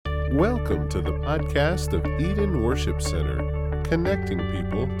Welcome to the podcast of Eden Worship Center, connecting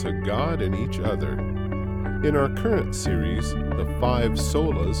people to God and each other. In our current series, The Five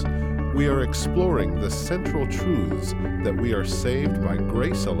Solas, we are exploring the central truths that we are saved by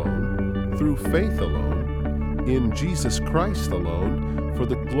grace alone, through faith alone, in Jesus Christ alone, for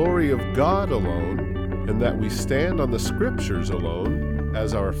the glory of God alone, and that we stand on the Scriptures alone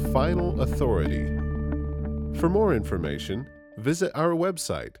as our final authority. For more information, visit our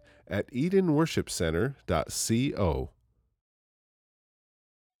website at edenworshipcenter.co.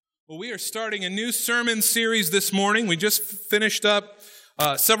 Well, we are starting a new sermon series this morning. We just finished up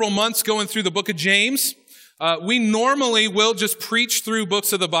several months going through the book of James. We normally will just preach through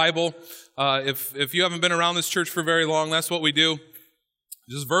books of the Bible. If you haven't been around this church for very long, that's what we do.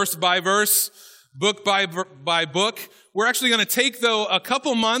 Just verse by verse, book by book. We're actually going to take, though, a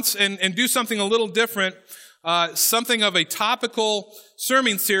couple months and do something a little different, something of a topical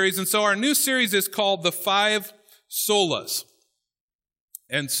sermon series. And so our new series is called The Five Solas.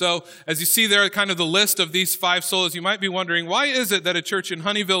 And so, as you see there, kind of the list of these five solas, you might be wondering, why is it that a church in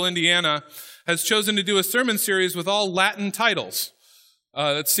Honeyville, Indiana, has chosen to do a sermon series with all Latin titles?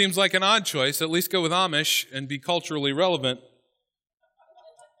 That seems like an odd choice. At least go with Amish and be culturally relevant.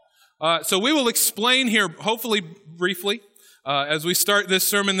 So we will explain here, hopefully briefly, as we start this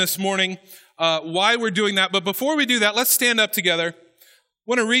sermon this morning, why we're doing that. But before we do that, let's stand up together. I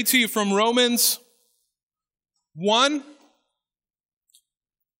want to read to you from Romans 1,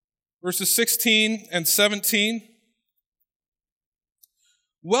 verses 16 and 17.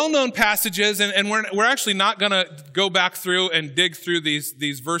 Well-known passages, and we're actually not going to go back through and dig through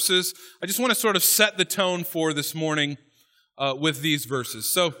these verses. I just want to sort of set the tone for this morning with these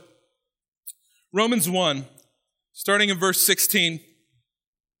verses. So, Romans 1, starting in verse 16.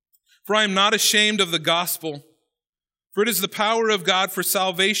 For I am not ashamed of the gospel, for it is the power of God for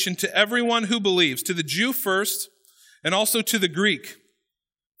salvation to everyone who believes, to the Jew first, and also to the Greek.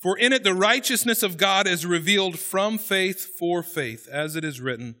 For in it the righteousness of God is revealed from faith for faith, as it is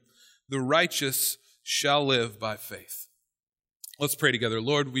written, the righteous shall live by faith. Let's pray together.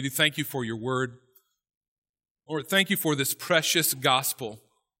 Lord, we do thank you for your word. Lord, thank you for this precious gospel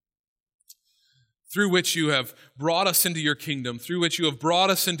through which you have brought us into your kingdom, through which you have brought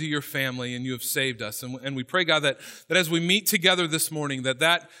us into your family, and you have saved us. And we pray, God, that as we meet together this morning,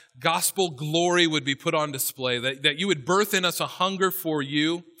 that gospel glory would be put on display, that you would birth in us a hunger for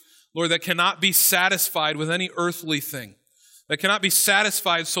you, Lord, that cannot be satisfied with any earthly thing, that cannot be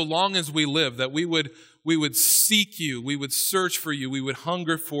satisfied so long as we live, that we would seek you, we would search for you, we would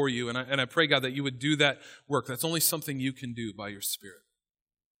hunger for you. And I pray, God, that you would do that work. That's only something you can do by your Spirit.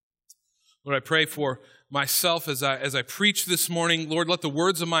 Lord, I pray for myself as I preach this morning. Lord, let the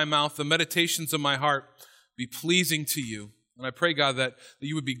words of my mouth, the meditations of my heart be pleasing to you. And I pray, God, that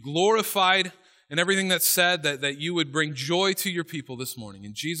you would be glorified in everything that's said, that you would bring joy to your people this morning.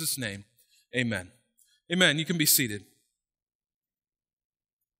 In Jesus' name, amen. Amen. You can be seated.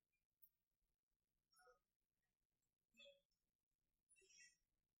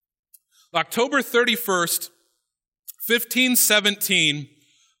 October 31st, 1517,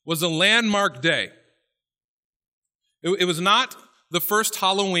 was a landmark day. It was not the first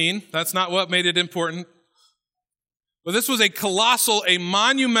Halloween. That's not what made it important. But this was a colossal, a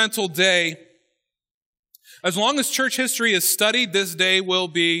monumental day. As long as church history is studied, this day will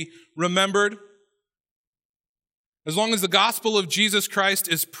be remembered. As long as the gospel of Jesus Christ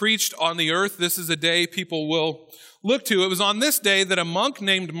is preached on the earth, this is a day people will look to. It was on this day that a monk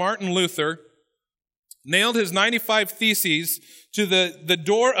named Martin Luther nailed his 95 Theses to the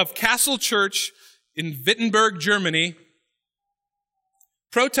door of Castle Church in Wittenberg, Germany,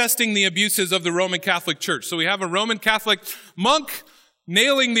 protesting the abuses of the Roman Catholic Church. So we have a Roman Catholic monk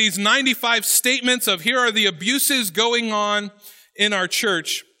nailing these 95 statements of here are the abuses going on in our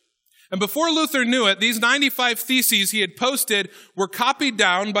church. And before Luther knew it, these 95 Theses he had posted were copied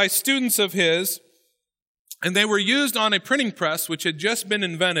down by students of his, and they were used on a printing press which had just been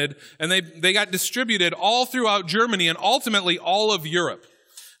invented, and they got distributed all throughout Germany and ultimately all of Europe.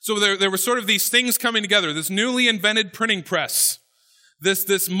 So there were sort of these things coming together, this newly invented printing press,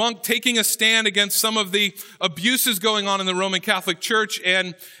 this monk taking a stand against some of the abuses going on in the Roman Catholic Church,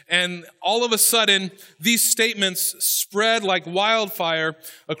 and all of a sudden, these statements spread like wildfire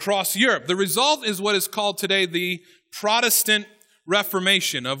across Europe. The result is what is called today the Protestant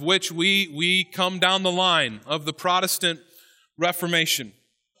Reformation, of which we come down the line of the Protestant Reformation.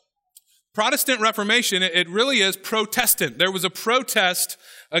 Protestant Reformation, it really is Protestant. There was a protest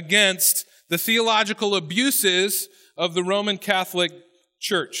against the theological abuses of the Roman Catholic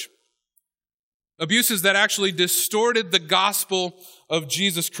Church. Abuses that actually distorted the gospel of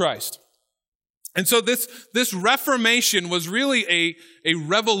Jesus Christ. And so this Reformation was really a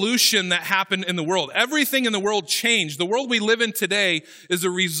revolution that happened in the world. Everything in the world changed. The world we live in today is a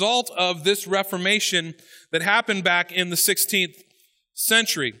result of this Reformation that happened back in the 16th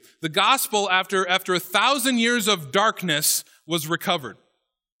century. The gospel, after 1,000 years of darkness, was recovered.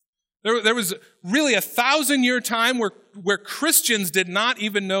 There was really 1,000-year time where Christians did not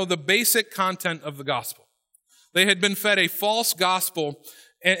even know the basic content of the gospel. They had been fed a false gospel.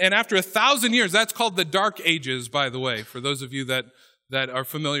 And after 1,000 years, that's called the Dark Ages, by the way, for those of you that are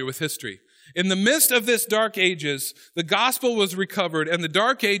familiar with history. In the midst of this Dark Ages, the gospel was recovered, and the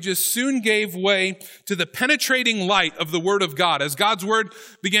Dark Ages soon gave way to the penetrating light of the Word of God. As God's Word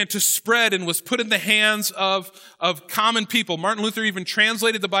began to spread and was put in the hands of common people. Martin Luther even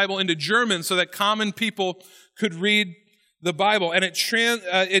translated the Bible into German so that common people could read the Bible, and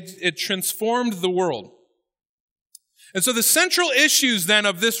it transformed the world. And so the central issues then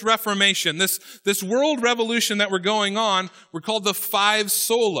of this Reformation, this world revolution that we're going on, were called the 5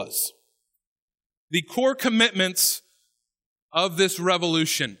 solas. The core commitments of this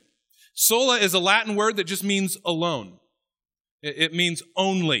revolution. Sola is a Latin word that just means alone. It means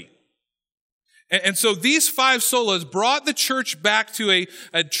only. And so these 5 solas brought the church back to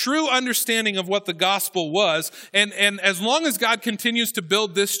a true understanding of what the gospel was. And as long as God continues to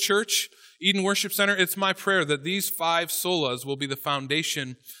build this church, Eden Worship Center, it's my prayer that these 5 solas will be the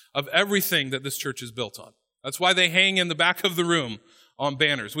foundation of everything that this church is built on. That's why they hang in the back of the room on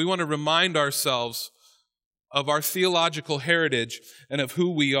banners. We want to remind ourselves of our theological heritage and of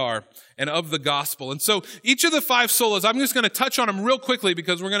who we are and of the gospel. And so each of the 5 solas, I'm just going to touch on them real quickly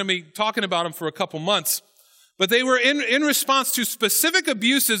because we're going to be talking about them for a couple months. But they were in response to specific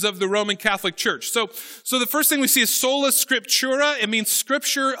abuses of the Roman Catholic Church. So the first thing we see is sola scriptura. It means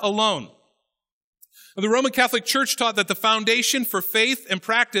scripture alone. The Roman Catholic Church taught that the foundation for faith and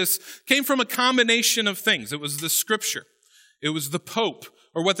practice came from a combination of things. It was the scripture. It was the Pope,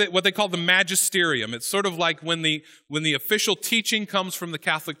 or what they call the magisterium. It's sort of like when the official teaching comes from the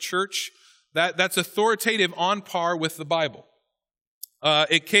Catholic Church, that's authoritative on par with the Bible.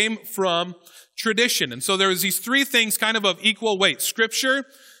 It came from tradition. And so there was these 3 things kind of equal weight. Scripture,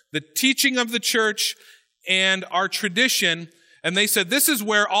 the teaching of the church, and our tradition. And they said, this is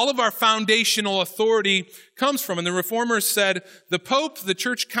where all of our foundational authority comes from. And the Reformers said, the Pope, the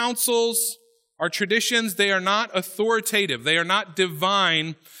church councils, our traditions, they are not authoritative. They are not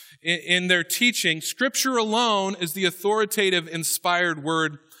divine in their teaching. Scripture alone is the authoritative, inspired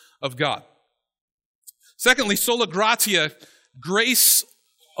word of God. Secondly, sola gratia, grace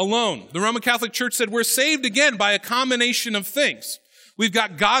alone. The Roman Catholic Church said we're saved again by a combination of things. We've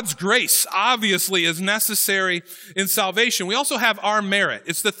got God's grace, obviously, is necessary in salvation. We also have our merit.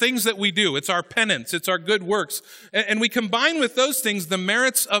 It's the things that we do. It's our penance. It's our good works. And we combine with those things the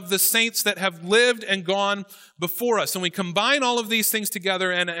merits of the saints that have lived and gone before us. And we combine all of these things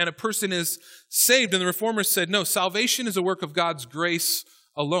together, and a person is saved. And the Reformers said, no, salvation is a work of God's grace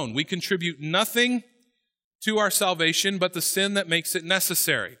alone. We contribute nothing to our salvation but the sin that makes it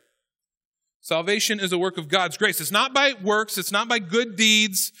necessary. Salvation is a work of God's grace. It's not by works. It's not by good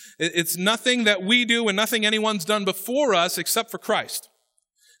deeds. It's nothing that we do and nothing anyone's done before us except for Christ.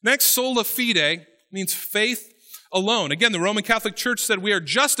 Next, sola fide means faith alone. Again, the Roman Catholic Church said we are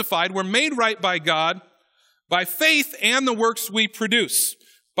justified. We're made right by God by faith and the works we produce,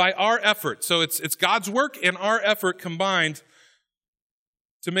 by our effort. So it's God's work and our effort combined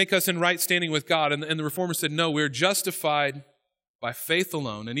to make us in right standing with God. And the Reformers said, no, we're justified by faith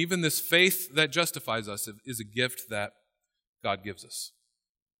alone. And even this faith that justifies us is a gift that God gives us.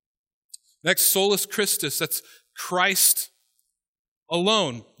 Next, solus Christus, that's Christ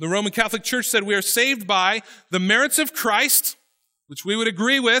alone. The Roman Catholic Church said we are saved by the merits of Christ, which we would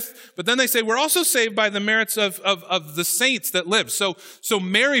agree with, but then they say we're also saved by the merits of the saints that lived. So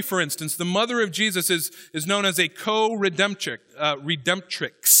Mary, for instance, the mother of Jesus, is known as a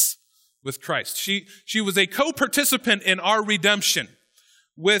co-redemptrix with Christ. She was a co-participant in our redemption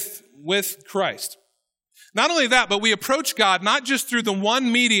with Christ. Not only that, but we approach God not just through the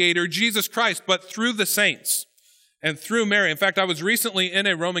one mediator, Jesus Christ, but through the saints and through Mary. In fact, I was recently in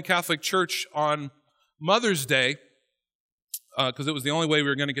a Roman Catholic church on Mother's Day because it was the only way we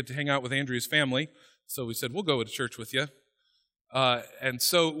were going to get to hang out with Andrea's family. So we said, we'll go to church with you. And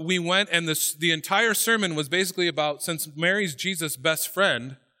so we went, and the entire sermon was basically about, since Mary's Jesus' best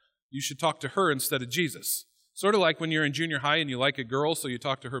friend, you should talk to her instead of Jesus. Sort of like when you're in junior high and you like a girl, so you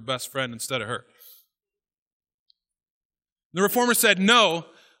talk to her best friend instead of her. The Reformer said, no,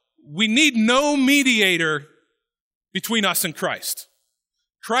 we need no mediator between us and Christ.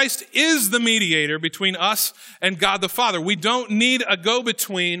 Christ is the mediator between us and God the Father. We don't need a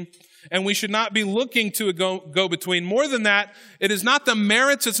go-between, and we should not be looking to a go-between. More than that, it is not the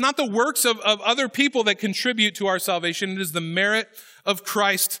merits, it's not the works of other people that contribute to our salvation. It is the merit of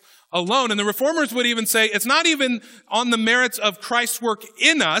Christ alone. And the Reformers would even say it's not even on the merits of Christ's work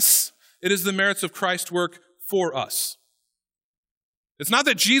in us, it is the merits of Christ's work for us. It's not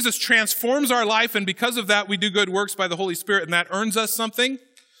that Jesus transforms our life and because of that we do good works by the Holy Spirit and that earns us something.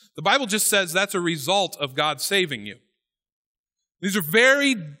 The Bible just says that's a result of God saving you. These are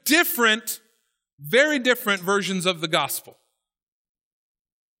very different versions of the gospel.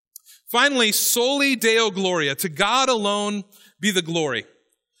 Finally, soli Deo Gloria, to God alone be the glory.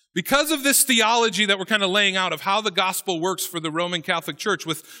 Because of this theology that we're kind of laying out of how the gospel works for the Roman Catholic Church,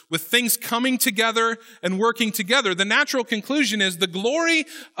 with things coming together and working together, the natural conclusion is the glory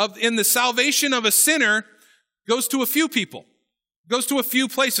in the salvation of a sinner goes to a few people, goes to a few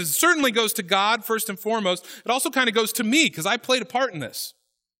places. It certainly goes to God first and foremost. It also kind of goes to me because I played a part in this.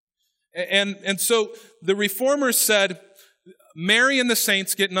 And so the Reformers said, Mary and the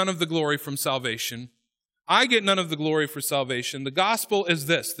saints get none of the glory from salvation. I get none of the glory for salvation. The gospel is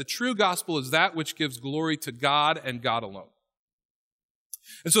this. The true gospel is that which gives glory to God and God alone.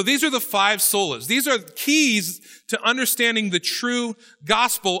 And so these are the 5 solas. These are keys to understanding the true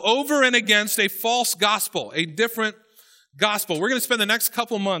gospel over and against a false gospel, a different gospel. We're going to spend the next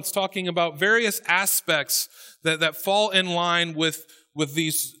couple months talking about various aspects that fall in line with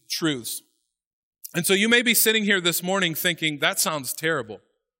these truths. And so you may be sitting here this morning thinking, that sounds terrible.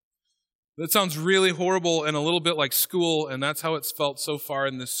 That sounds really horrible and a little bit like school, and that's how it's felt so far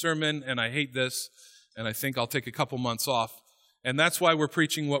in this sermon, and I hate this, and I think I'll take a couple months off. And that's why we're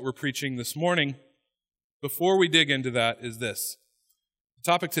preaching what we're preaching this morning. Before we dig into that is this.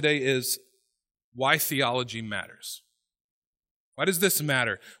 The topic today is why theology matters. Why does this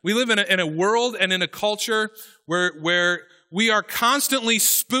matter? We live in a world and in a culture where we are constantly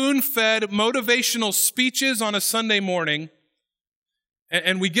spoon-fed motivational speeches on a Sunday morning.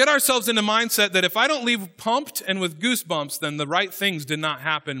 And we get ourselves in the mindset that if I don't leave pumped and with goosebumps, then the right things did not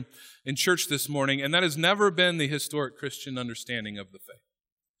happen in church this morning. And that has never been the historic Christian understanding of the faith.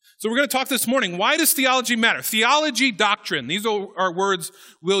 So we're going to talk this morning. Why does theology matter? Theology, doctrine. These are words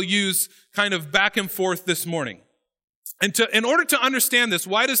we'll use kind of back and forth this morning. And in order to understand this,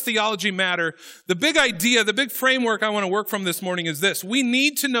 why does theology matter? The big idea, the big framework I want to work from this morning is this. We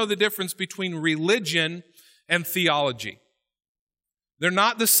need to know the difference between religion and theology. They're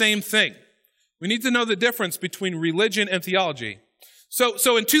not the same thing. We need to know the difference between religion and theology.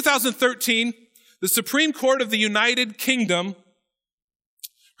 So in 2013, the Supreme Court of the United Kingdom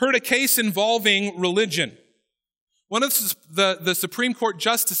heard a case involving religion. One of the Supreme Court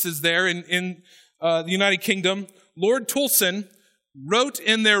justices there in the United Kingdom, Lord Toulson, wrote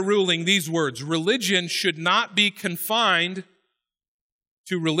in their ruling these words: religion should not be confined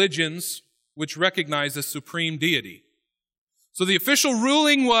to religions which recognize a supreme deity. So the official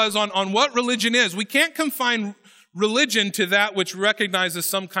ruling was on what religion is. We can't confine religion to that which recognizes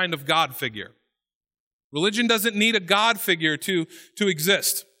some kind of God figure. Religion doesn't need a God figure to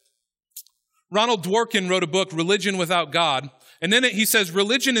exist. Ronald Dworkin wrote a book, Religion Without God, and in it he says,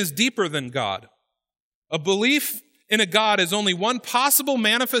 religion is deeper than God. A belief in a God is only one possible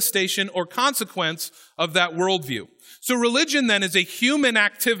manifestation or consequence of that worldview. So religion then is a human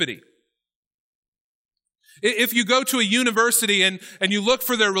activity. If you go to a university and you look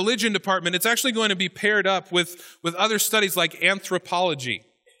for their religion department, it's actually going to be paired up with other studies like anthropology,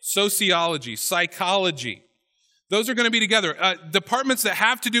 sociology, psychology. Those are going to be together. Departments that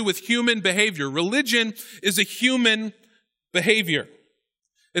have to do with human behavior. Religion is a human behavior.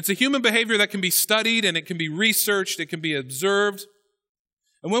 It's a human behavior that can be studied and it can be researched, it can be observed.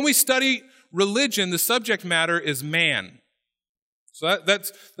 And when we study religion, the subject matter is man. So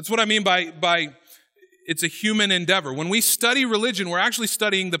that's what I mean by it's a human endeavor. When we study religion, we're actually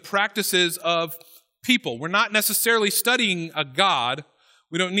studying the practices of people. We're not necessarily studying a God.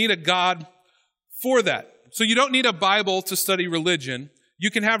 We don't need a God for that. So you don't need a Bible to study religion. You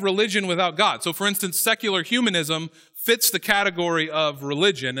can have religion without God. So for instance, secular humanism fits the category of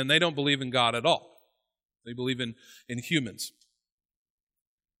religion, and they don't believe in God at all. They believe in humans.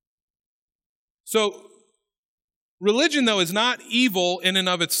 So religion, though, is not evil in and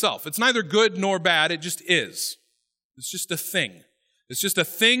of itself. It's neither good nor bad. It just is. It's just a thing. It's just a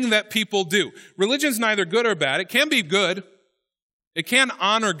thing that people do. Religion's neither good or bad. It can be good. It can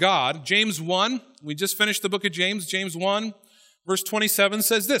honor God. James 1, we just finished the book of James. James 1, verse 27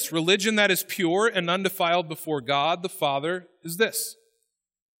 says this: religion that is pure and undefiled before God the Father is this,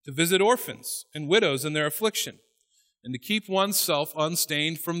 to visit orphans and widows in their affliction, and to keep oneself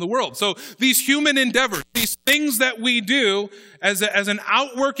unstained from the world. So these human endeavors, these things that we do as an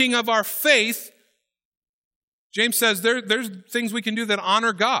outworking of our faith, James says there's things we can do that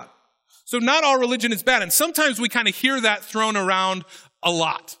honor God. So not all religion is bad, and sometimes we kind of hear that thrown around a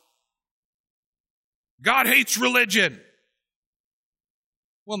lot. God hates religion.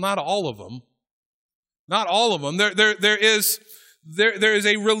 Well, not all of them. Not all of them. There is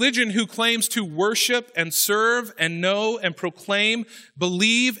a religion who claims to worship and serve and know and proclaim,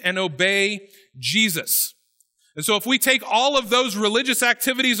 believe and obey Jesus. And so if we take all of those religious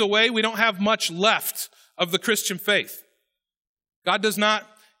activities away, we don't have much left of the Christian faith. God does not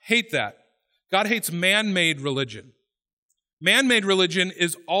hate that. God hates man-made religion. Man-made religion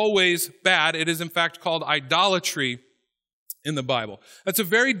is always bad. It is in fact called idolatry in the Bible. That's a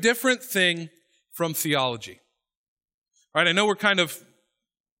very different thing from theology. All right, I know we're kind of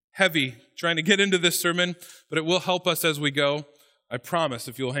heavy trying to get into this sermon, but it will help us as we go. I promise,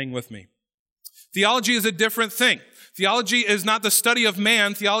 if you'll hang with me. Theology is a different thing. Theology is not the study of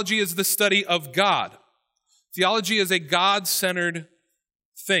man. Theology is the study of God. Theology is a God-centered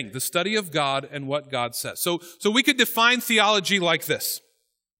thing, the study of God and what God says. So we could define theology like this.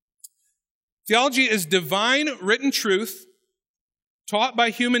 Theology is divine written truth taught by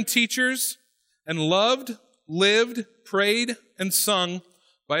human teachers and loved, lived, prayed, and sung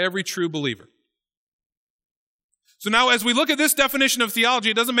by every true believer. So now as we look at this definition of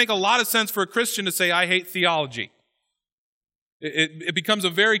theology, it doesn't make a lot of sense for a Christian to say, I hate theology. It becomes a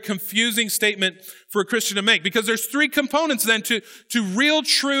very confusing statement for a Christian to make because there's three components then to real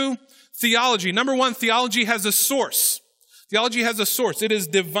true theology. Number one, theology has a source. Theology has a source. It is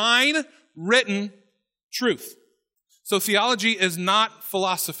divine written truth. So theology is not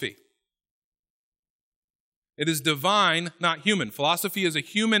philosophy. It is divine, not human. Philosophy is a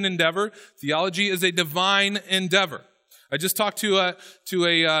human endeavor. Theology is a divine endeavor. I just talked to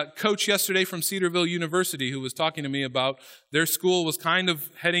a coach yesterday from Cedarville University who was talking to me about their school was kind of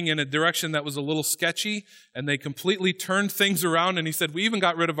heading in a direction that was a little sketchy, and they completely turned things around, and he said, we even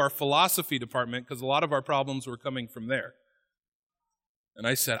got rid of our philosophy department because a lot of our problems were coming from there. And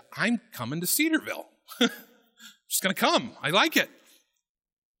I said, I'm coming to Cedarville. Just going to come. I like it.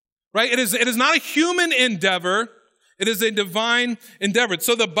 Right? It is not a human endeavor. It is a divine endeavor.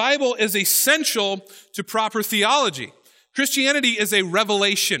 So the Bible is essential to proper theology. Christianity is a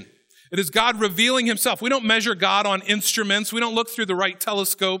revelation. It is God revealing himself. We don't measure God on instruments. We don't look through the right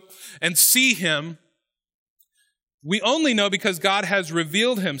telescope and see him. We only know because God has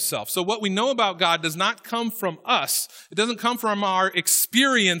revealed himself. So what we know about God does not come from us. It doesn't come from our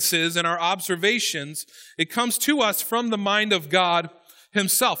experiences and our observations. It comes to us from the mind of God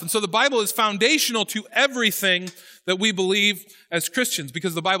himself. And so the Bible is foundational to everything that we believe as Christians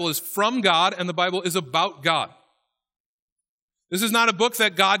because the Bible is from God and the Bible is about God. This is not a book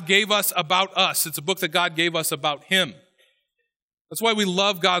that God gave us about us. It's a book that God gave us about him. That's why we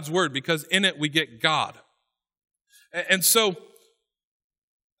love God's word, because in it we get God. And so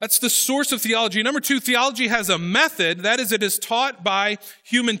that's the source of theology. Number two, theology has a method. That is, it is taught by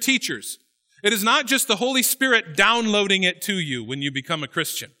human teachers. It is not just the Holy Spirit downloading it to you when you become a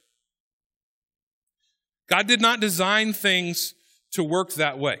Christian. God did not design things to work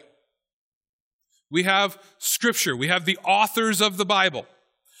that way. We have Scripture. We have the authors of the Bible.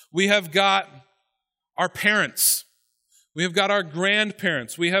 We have got our parents. We have got our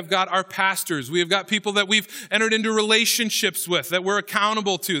grandparents. We have got our pastors. We have got people that we've entered into relationships with, that we're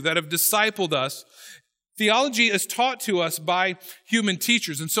accountable to, that have discipled us. Theology is taught to us by human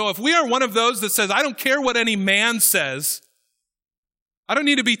teachers. And so if we are one of those that says, I don't care what any man says, I don't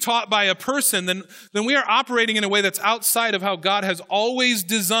need to be taught by a person, then we are operating in a way that's outside of how God has always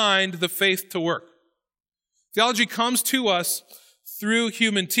designed the faith to work. Theology comes to us through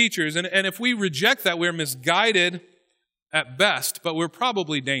human teachers. And if we reject that, we're misguided at best, but we're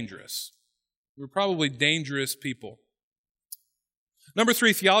probably dangerous. We're probably dangerous people. Number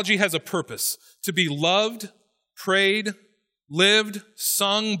three, theology has a purpose: to be loved, prayed, lived,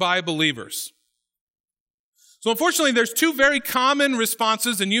 sung by believers. So unfortunately, there's two very common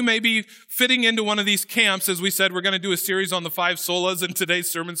responses, and you may be fitting into one of these camps. As we said, we're going to do a series on the 5 solas, and today's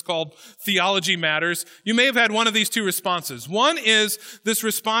sermon's called Theology Matters. You may have had one of these two responses. One is this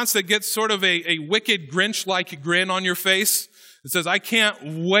response that gets sort of a wicked Grinch-like grin on your face. It says, I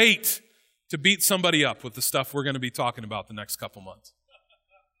can't wait to beat somebody up with the stuff we're going to be talking about the next couple months.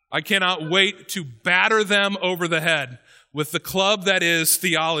 I cannot wait to batter them over the head with the club that is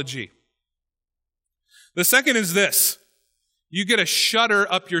theology. The second is this: you get a shudder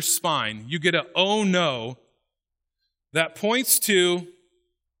up your spine. You get a oh no that points to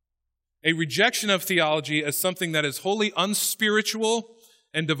a rejection of theology as something that is wholly unspiritual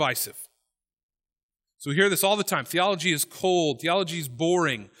and divisive. So we hear this all the time. Theology is cold. Theology is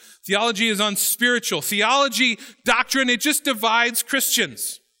boring. Theology is unspiritual. Theology, doctrine, it just divides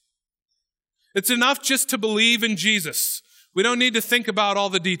Christians. It's enough just to believe in Jesus. We don't need to think about all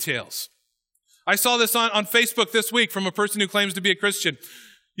the details. I saw this on Facebook this week from a person who claims to be a Christian.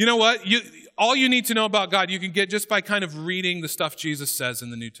 You know what? All you need to know about God, you can get just by kind of reading the stuff Jesus says in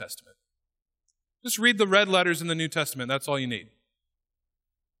the New Testament. Just read the red letters in the New Testament. That's all you need.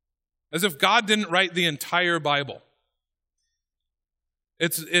 As if God didn't write the entire Bible.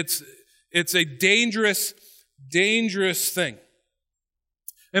 It's a dangerous, dangerous thing.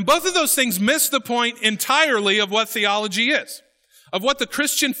 And both of those things miss the point entirely of what theology is, of what the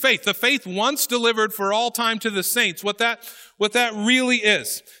Christian faith, the faith once delivered for all time to the saints, what that really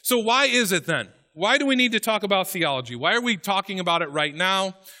is. So why is it then? Why do we need to talk about theology? Why are we talking about it right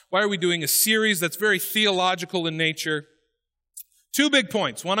now? Why are we doing a series that's very theological in nature? Two big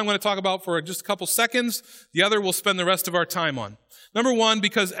points. One I'm going to talk about for just a couple seconds. The other we'll spend the rest of our time on. Number one,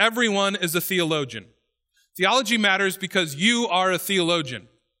 because everyone is a theologian. Theology matters because you are a theologian.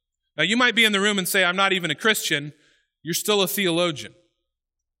 Now, you might be in the room and say, I'm not even a Christian. You're still a theologian.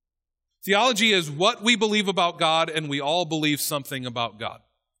 Theology is what we believe about God, and we all believe something about God.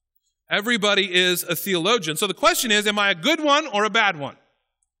 Everybody is a theologian. So the question is, am I a good one or a bad one?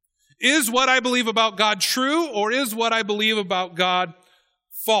 Is what I believe about God true, or is what I believe about God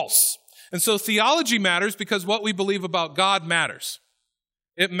false? And so theology matters because what we believe about God matters.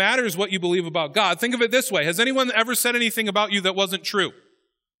 It matters what you believe about God. Think of it this way. Has anyone ever said anything about you that wasn't true?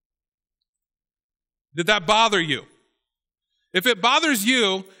 Did that bother you? If it bothers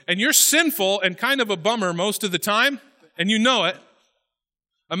you and you're sinful and kind of a bummer most of the time, and you know it,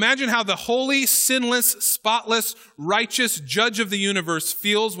 imagine how the holy, sinless, spotless, righteous judge of the universe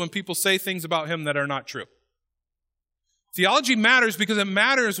feels when people say things about him that are not true. Theology matters because it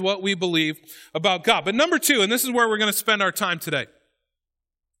matters what we believe about God. But number two, and this is where we're going to spend our time today.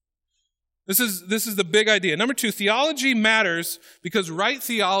 This is the big idea. Number two, theology matters because right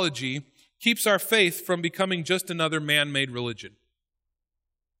theology keeps our faith from becoming just another man-made religion.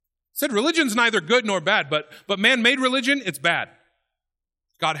 I said religion's neither good nor bad, but man-made religion, it's bad.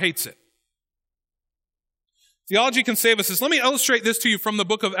 God hates it. Theology can save us. Let me illustrate this to you from the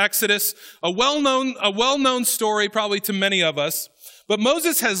book of Exodus, a well-known story probably to many of us. But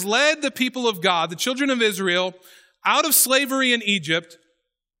Moses has led the people of God, the children of Israel, out of slavery in Egypt,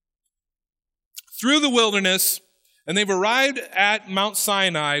 through the wilderness, and they've arrived at Mount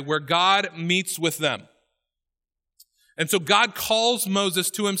Sinai where God meets with them. And so God calls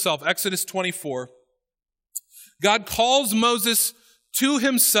Moses to himself, Exodus 24. God calls Moses to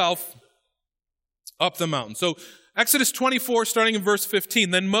himself up the mountain. So Exodus 24, starting in verse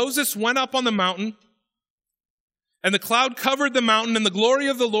 15. Then Moses went up on the mountain, and the cloud covered the mountain, and the glory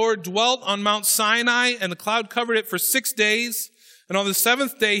of the Lord dwelt on Mount Sinai, and the cloud covered it for 6 days. And on the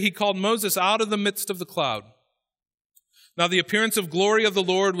seventh day he called Moses out of the midst of the cloud. Now the appearance of glory of the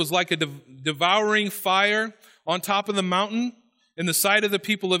Lord was like a devouring fire on top of the mountain in the sight of the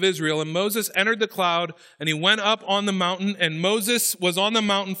people of Israel. And Moses entered the cloud, and he went up on the mountain, and Moses was on the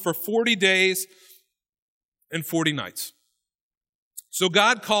mountain for 40 days and 40 nights. So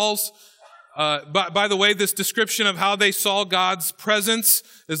God calls, by the way, this description of how they saw God's presence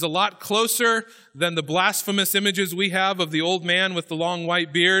is a lot closer than the blasphemous images we have of the old man with the long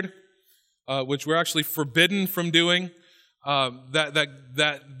white beard, which we're actually forbidden from doing.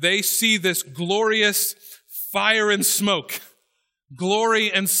 That they see this glorious fire and smoke,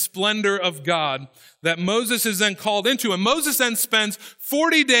 glory and splendor of God that Moses is then called into. And Moses then spends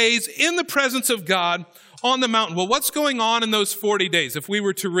 40 days in the presence of God on the mountain. Well, what's going on in those 40 days if we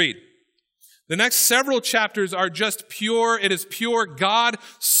were to read? The next several chapters are just pure. It is pure God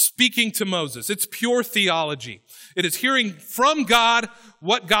speaking to Moses. It's pure theology. It is hearing from God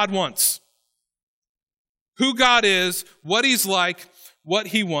what God wants. Who God is, what he's like, what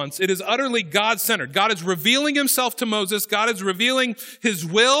he wants. It is utterly God-centered. God is revealing himself to Moses. God is revealing his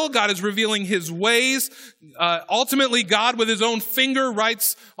will. God is revealing his ways. Ultimately, God with his own finger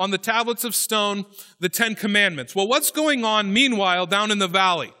writes on the tablets of stone the 10 Commandments. Well, what's going on meanwhile down in the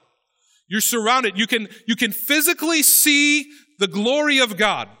valley? You're surrounded. You can physically see the glory of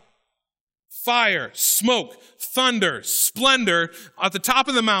God. Fire, smoke, thunder, splendor at the top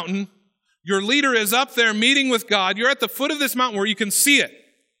of the mountain. Your leader is up there meeting with God. You're at the foot of this mountain where you can see it.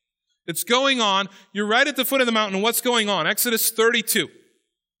 It's going on. You're right at the foot of the mountain. What's going on? Exodus 32.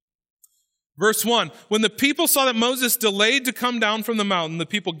 Verse 1. When the people saw that Moses delayed to come down from the mountain, the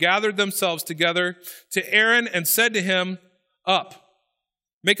people gathered themselves together to Aaron and said to him, "Up,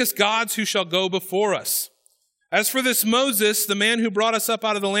 Make us gods who shall go before us. As for this Moses, the man who brought us up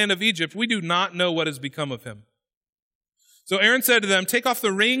out of the land of Egypt, we do not know what has become of him." So Aaron said to them, "Take off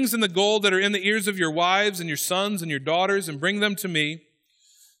the rings and the gold that are in the ears of your wives and your sons and your daughters and bring them to me."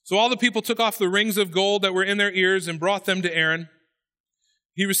 So all the people took off the rings of gold that were in their ears and brought them to Aaron.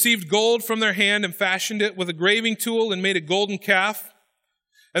 He received gold from their hand and fashioned it with a graving tool and made a golden calf.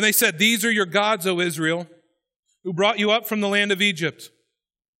 And they said, "These are your gods, O Israel, who brought you up from the land of Egypt."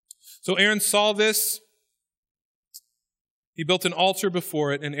 So Aaron saw this. He built an altar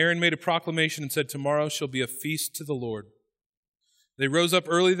before it, and Aaron made a proclamation and said, "Tomorrow shall be a feast to the Lord." They rose up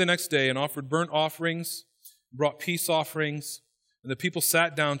early the next day and offered burnt offerings, brought peace offerings, and the people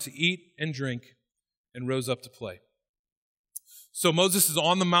sat down to eat and drink and rose up to play. So Moses is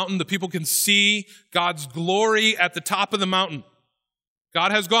on the mountain. The people can see God's glory at the top of the mountain.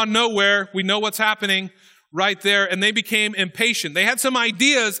 God has gone nowhere. We know what's happening right there. And they became impatient. They had some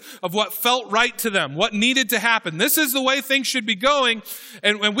ideas of what felt right to them, what needed to happen. This is the way things should be going,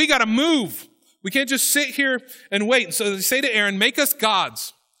 and we got to move. We can't just sit here and wait. And so they say to Aaron, "Make us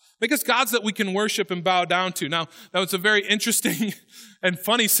gods. Make us gods that we can worship and bow down to." Now it's a very interesting and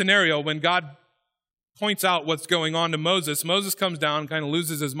funny scenario when God points out what's going on to Moses. Moses comes down, kind of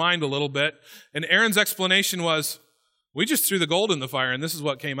loses his mind a little bit, and Aaron's explanation was, "We just threw the gold in the fire, and this is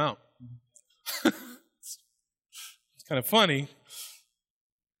what came out." It's kind of funny.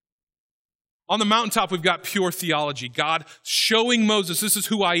 On the mountaintop, we've got pure theology. God showing Moses, "This is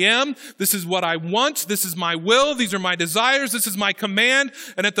who I am. This is what I want. This is my will. These are my desires. This is my command."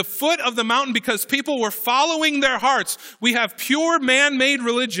 And at the foot of the mountain, because people were following their hearts, we have pure man-made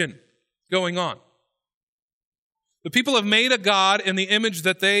religion going on. The people have made a god in the image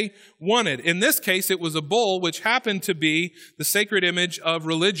that they wanted. In this case, it was a bull, which happened to be the sacred image of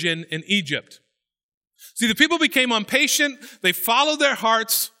religion in Egypt. See, the people became impatient. They followed their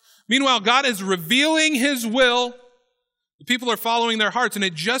hearts. Meanwhile, God is revealing his will. The people are following their hearts, and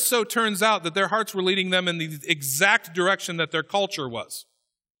it just so turns out that their hearts were leading them in the exact direction that their culture was.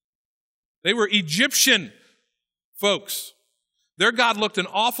 They were Egyptian folks. Their God looked an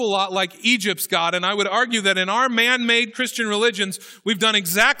awful lot like Egypt's God, and I would argue that in our man-made Christian religions, we've done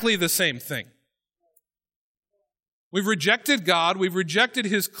exactly the same thing. We've rejected God, we've rejected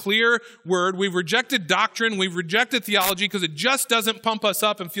his clear word, we've rejected doctrine, we've rejected theology because it just doesn't pump us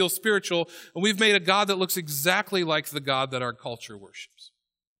up and feel spiritual, and we've made a God that looks exactly like the God that our culture worships.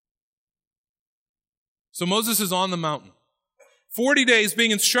 So Moses is on the mountain. 40 days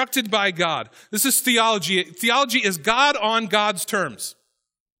being instructed by God. This is theology. Theology is God on God's terms.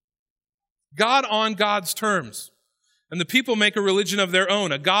 God on God's terms. And the people make a religion of their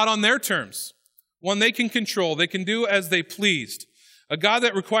own, a God on their terms. One they can control. They can do as they pleased. A God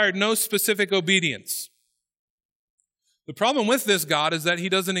that required no specific obedience. The problem with this God is that he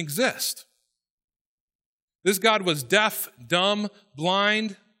doesn't exist. This God was deaf, dumb,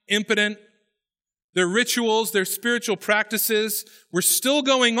 blind, impotent. Their rituals, their spiritual practices were still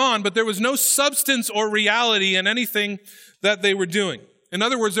going on, but there was no substance or reality in anything that they were doing. In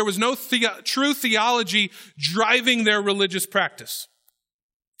other words, there was no true theology driving their religious practice,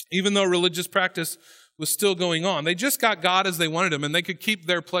 even though religious practice was still going on. They just got God as they wanted him, and they could keep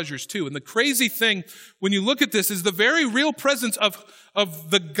their pleasures too. And the crazy thing, when you look at this, is the very real presence of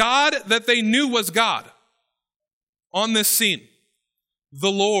the God that they knew was God on this scene, the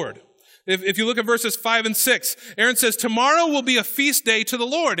Lord. If you look at verses 5 and 6, Aaron says, "Tomorrow will be a feast day to the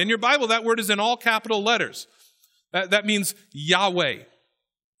Lord." In your Bible, that word is in all capital letters. That means Yahweh,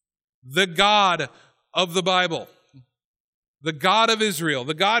 the God of the Bible, the God of Israel,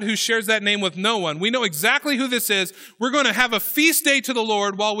 the God who shares that name with no one. We know exactly who this is. We're going to have a feast day to the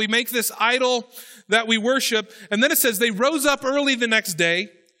Lord while we make this idol that we worship. And then it says, they rose up early the next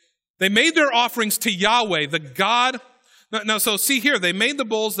day. They made their offerings to Yahweh, the God. Now, so see here, they made the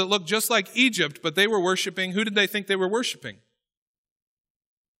bulls that looked just like Egypt, but they were worshiping. Who did they think they were worshiping?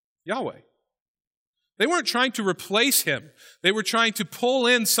 Yahweh. They weren't trying to replace him. They were trying to pull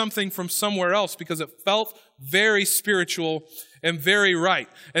in something from somewhere else because it felt very spiritual and very right.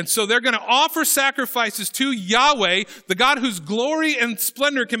 And so they're going to offer sacrifices to Yahweh, the God whose glory and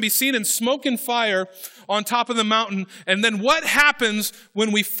splendor can be seen in smoke and fire on top of the mountain. And then what happens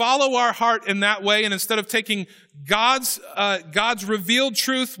when we follow our heart in that way, and instead of taking God's revealed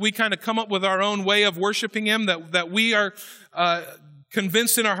truth, we kind of come up with our own way of worshiping him that we are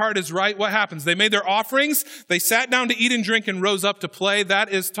convinced in our heart is right? What happens? They made their offerings, they sat down to eat and drink, and rose up to play.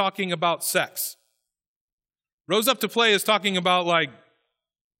 That is talking about sex. Rose up to play is talking about like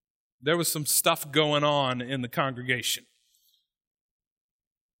there was some stuff going on in the congregation.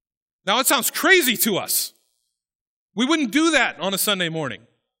 Now it sounds crazy to us. We wouldn't do that on a Sunday morning.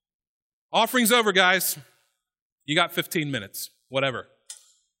 Offering's over, guys. You got 15 minutes, whatever.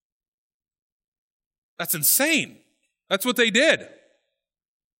 That's insane. That's what they did.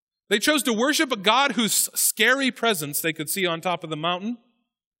 They chose to worship a God whose scary presence they could see on top of the mountain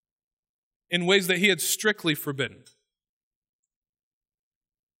in ways that he had strictly forbidden.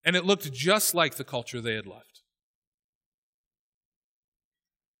 And it looked just like the culture they had left.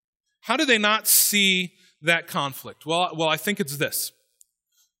 How do they not see that conflict? Well, I think it's this.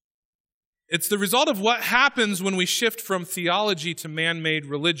 It's the result of what happens when we shift from theology to man-made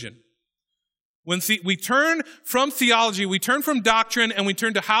religion. When we turn from theology, we turn from doctrine, and we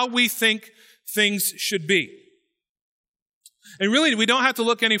turn to how we think things should be. And really, we don't have to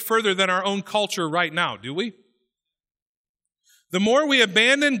look any further than our own culture right now, do we? The more we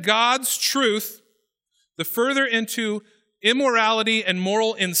abandon God's truth, the further into immorality and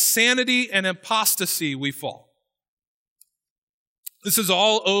moral insanity and apostasy we fall. This is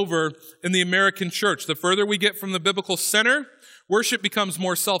all over in the American church. The further we get from the biblical center, worship becomes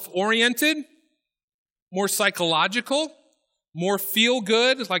more self-oriented, more psychological, more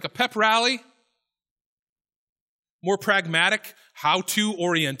feel-good, like a pep rally, more pragmatic, how-to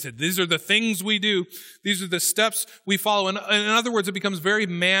oriented. These are the things we do. These are the steps we follow. In other words, it becomes very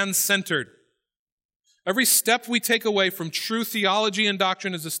man-centered. Every step we take away from true theology and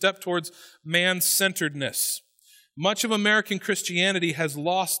doctrine is a step towards man-centeredness. Much of American Christianity has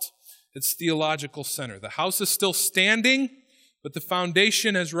lost its theological center. The house is still standing, but the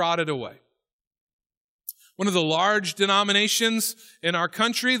foundation has rotted away. One of the large denominations in our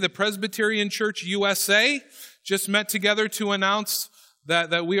country, the Presbyterian Church USA, just met together to announce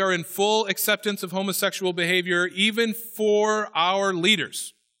that we are in full acceptance of homosexual behavior, even for our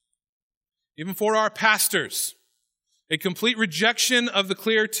leaders, even for our pastors. A complete rejection of the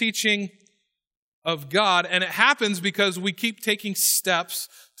clear teaching of God, and it happens because we keep taking steps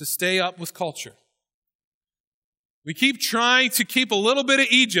to stay up with culture. We keep trying to keep a little bit of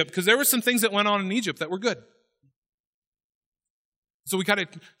Egypt, because there were some things that went on in Egypt that were good. So we got to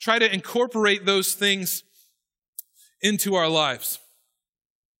try to incorporate those things into our lives.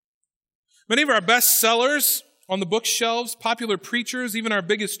 Many of our best sellers on the bookshelves, popular preachers, even our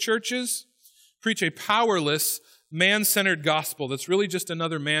biggest churches, preach a powerless, man-centered gospel that's really just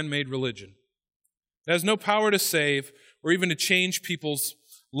another man-made religion. It has no power to save or even to change people's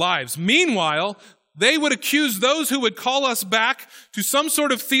lives. Meanwhile, they would accuse those who would call us back to some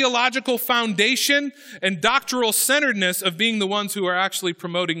sort of theological foundation and doctrinal centeredness of being the ones who are actually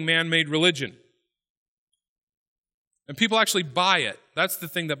promoting man-made religion. And people actually buy it. That's the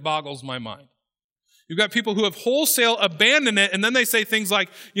thing that boggles my mind. You've got people who have wholesale abandoned it, and then they say things like,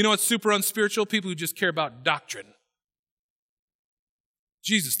 it's super unspiritual, people who just care about doctrine.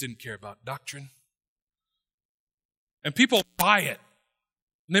 Jesus didn't care about doctrine. And people buy it.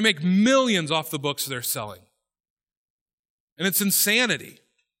 And they make millions off the books they're selling. And it's insanity.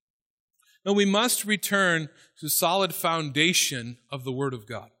 No, we must return to the solid foundation of the Word of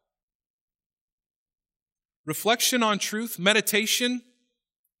God. Reflection on truth, meditation,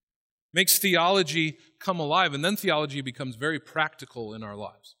 makes theology come alive, and then theology becomes very practical in our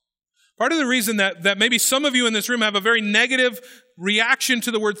lives. Part of the reason that maybe some of you in this room have a very negative reaction to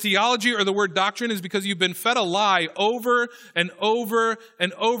the word theology or the word doctrine is because you've been fed a lie over and over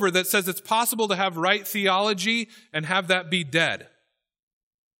and over that says it's possible to have right theology and have that be dead.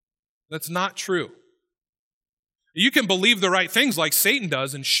 That's not true. You can believe the right things like Satan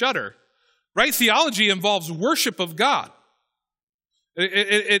does and shudder. Right theology involves worship of God.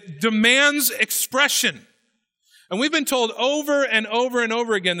 It demands expression. And we've been told over and over and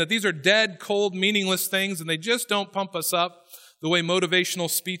over again that these are dead, cold, meaningless things, and they just don't pump us up the way motivational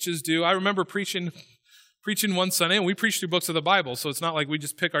speeches do. I remember preaching one Sunday, and we preached through books of the Bible, so it's not like we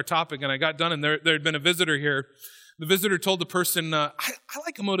just pick our topic, and I got done, and there had been a visitor here. The visitor told the person, I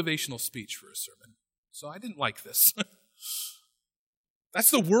like a motivational speech for a sermon, so I didn't like this.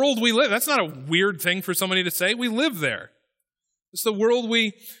 That's the world we live. That's not a weird thing for somebody to say. We live there. It's the world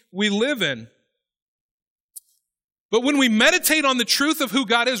we live in. But when we meditate on the truth of who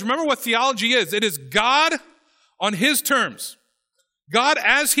God is, remember what theology is. It is God on His terms. God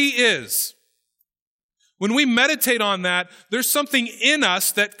as He is. When we meditate on that, there's something in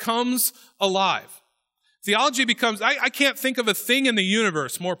us that comes alive. Theology becomes, I can't think of a thing in the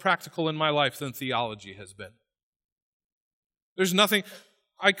universe more practical in my life than theology has been. There's nothing.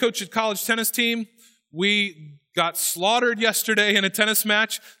 I coach a college tennis team. We got slaughtered yesterday in a tennis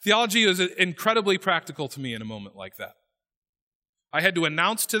match. Theology is incredibly practical to me in a moment like that. I had to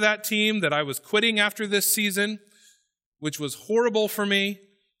announce to that team that I was quitting after this season, which was horrible for me.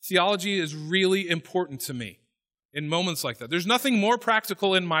 Theology is really important to me. in moments like that. There's nothing more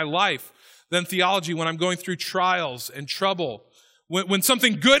practical in my life than theology when I'm going through trials and trouble. When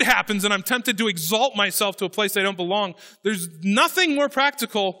something good happens and I'm tempted to exalt myself to a place I don't belong, there's nothing more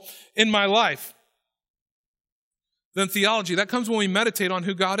practical in my life than theology. That comes when we meditate on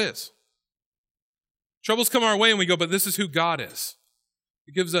who God is. Troubles come our way and we go, but this is who God is.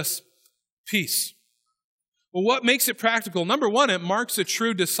 It gives us peace. Well, what makes it practical? Number one, it marks a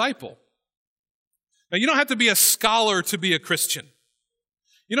true disciple. Now, you don't have to be a scholar to be a Christian.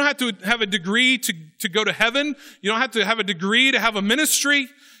 You don't have to have a degree to go to heaven. You don't have to have a degree to have a ministry. You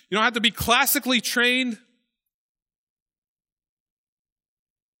don't have to be classically trained.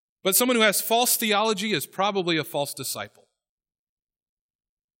 But someone who has false theology is probably a false disciple.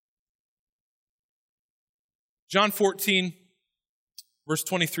 John 14, verse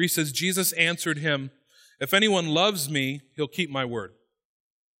 23 says, Jesus answered him, "If anyone loves me, he'll keep my word.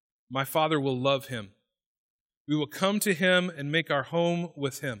 My Father will love him. We will come to him and make our home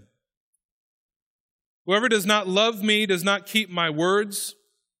with him. Whoever does not love me does not keep my words.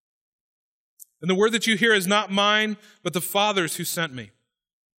 And the word that you hear is not mine, but the Father's who sent me."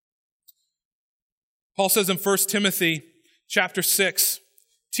 Paul says in 1 Timothy chapter 6,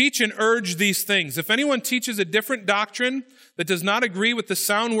 "Teach and urge these things. If anyone teaches a different doctrine that does not agree with the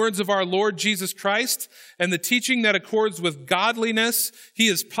sound words of our Lord Jesus Christ and the teaching that accords with godliness, he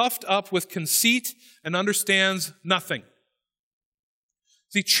is puffed up with conceit and understands nothing."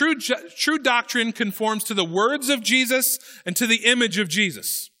 See, true doctrine conforms to the words of Jesus and to the image of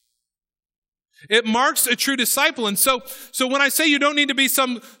Jesus. It marks a true disciple. And so when I say you don't need to be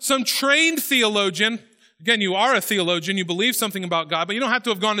some trained theologian, again, you are a theologian, you believe something about God, but you don't have to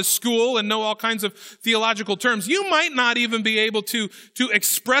have gone to school and know all kinds of theological terms. You might not even be able to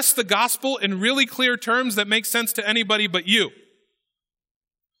express the gospel in really clear terms that make sense to anybody but you.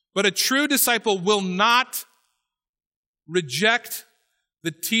 But a true disciple will not reject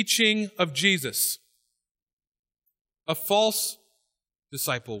the teaching of Jesus. A false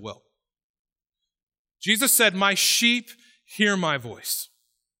disciple will. Jesus said, "My sheep hear my voice."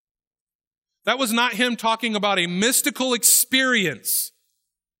 That was not him talking about a mystical experience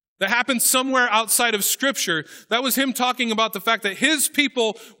that happened somewhere outside of Scripture. That was him talking about the fact that his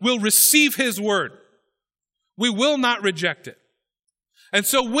people will receive his word. We will not reject it. And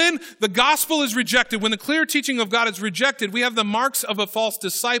so when the gospel is rejected, when the clear teaching of God is rejected, we have the marks of a false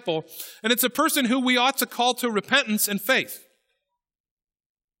disciple, and it's a person who we ought to call to repentance and faith.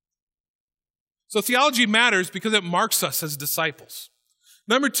 So theology matters because it marks us as disciples.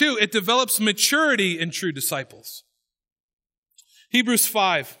 Number two, it develops maturity in true disciples. Hebrews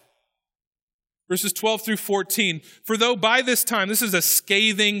 5, verses 12 through 14. "For though by this time," this is a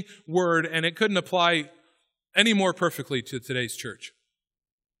scathing word, and it couldn't apply any more perfectly to today's church.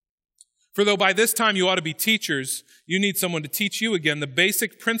 "For though by this time you ought to be teachers, you need someone to teach you again the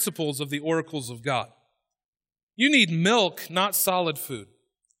basic principles of the oracles of God. You need milk, not solid food.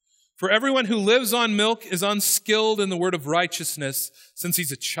 For everyone who lives on milk is unskilled in the word of righteousness, since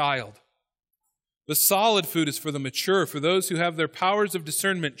he's a child. The solid food is for the mature, for those who have their powers of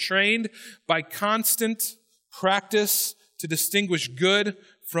discernment trained by constant practice to distinguish good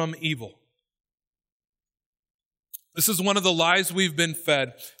from evil." This is one of the lies we've been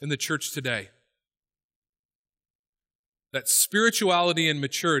fed in the church today. That spirituality and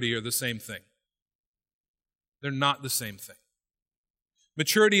maturity are the same thing. They're not the same thing.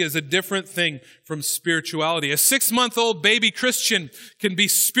 Maturity is a different thing from spirituality. A 6-month-old baby Christian can be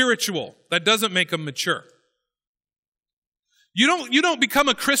spiritual. That doesn't make them mature. You don't become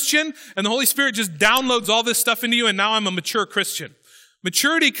a Christian and the Holy Spirit just downloads all this stuff into you and now I'm a mature Christian.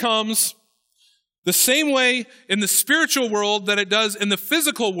 Maturity comes the same way in the spiritual world that it does in the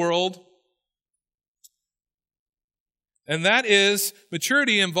physical world. And that is,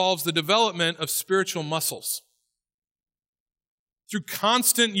 maturity involves the development of spiritual muscles through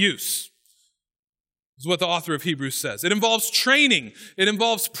constant use, is what the author of Hebrews says. It involves training. It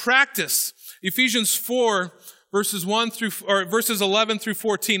involves practice. Ephesians 4, verses 11 through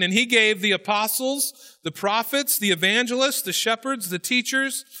 14. "And he gave the apostles, the prophets, the evangelists, the shepherds, the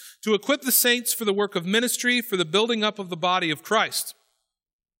teachers, to equip the saints for the work of ministry, for the building up of the body of Christ,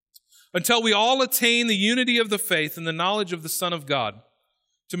 until we all attain the unity of the faith and the knowledge of the Son of God,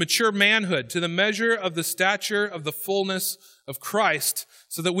 to mature manhood, to the measure of the stature of the fullness of Christ,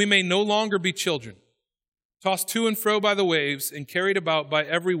 so that we may no longer be children, tossed to and fro by the waves and carried about by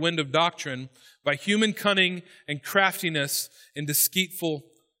every wind of doctrine, by human cunning and craftiness and deceitful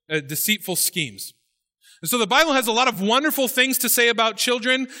schemes." And so the Bible has a lot of wonderful things to say about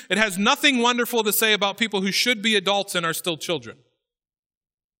children. It has nothing wonderful to say about people who should be adults and are still children.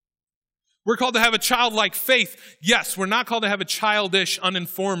 We're called to have a childlike faith. Yes, we're not called to have a childish,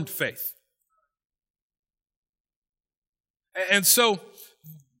 uninformed faith. And so,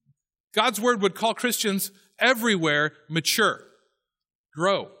 God's word would call Christians everywhere mature,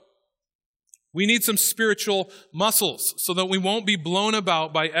 grow. We need some spiritual muscles so that we won't be blown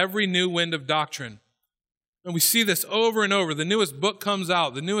about by every new wind of doctrine. And we see this over and over. The newest book comes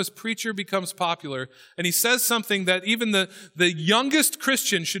out. The newest preacher becomes popular. And he says something that even the youngest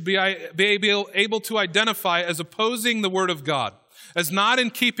Christian should be able to identify as opposing the Word of God, as not in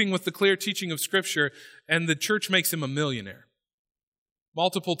keeping with the clear teaching of Scripture, and the church makes him a millionaire.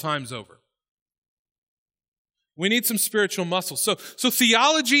 Multiple times over. We need some spiritual muscles. So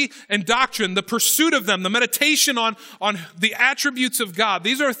theology and doctrine, the pursuit of them, the meditation on the attributes of God,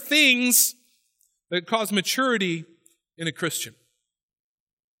 these are things that cause maturity in a Christian.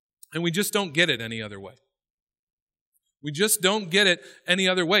 And we just don't get it any other way. We just don't get it any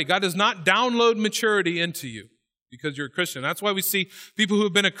other way. God does not download maturity into you because you're a Christian. That's why we see people who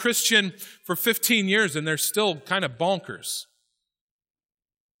have been a Christian for 15 years and they're still kind of bonkers.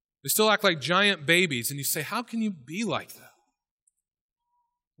 They still act like giant babies. And you say, how can you be like that?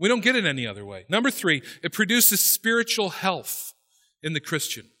 We don't get it any other way. Number 3, it produces spiritual health in the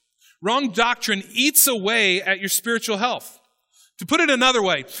Christian. Wrong doctrine eats away at your spiritual health. To put it another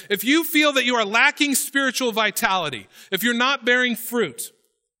way, if you feel that you are lacking spiritual vitality, if you're not bearing fruit,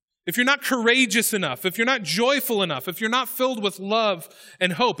 if you're not courageous enough, if you're not joyful enough, if you're not filled with love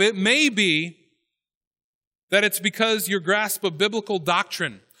and hope, it may be that it's because your grasp of biblical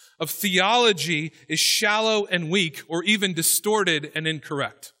doctrine, of theology, is shallow and weak, or even distorted and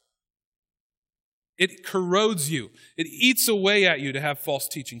incorrect. It corrodes you. It eats away at you to have false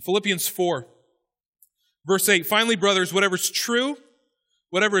teaching. Philippians 4, verse 8, finally, brothers, whatever is true,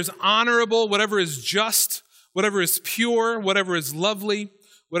 whatever is honorable, whatever is just, whatever is pure, whatever is lovely,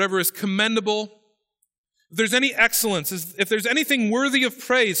 whatever is commendable, if there's any excellence, if there's anything worthy of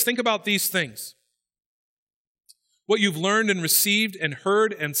praise, think about these things. What you've learned and received and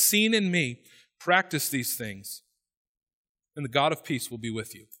heard and seen in me, practice these things, and the God of peace will be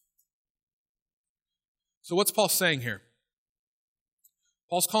with you. So what's Paul saying here?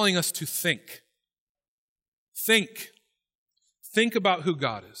 Paul's calling us to think. Think about who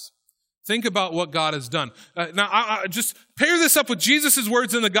God is. Think about what God has done. Now, I just pair this up with Jesus'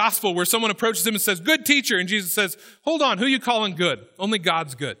 words in the gospel where someone approaches him and says, good teacher. And Jesus says, hold on, who are you calling good? Only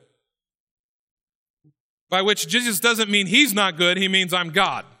God's good. By which Jesus doesn't mean he's not good. He means I'm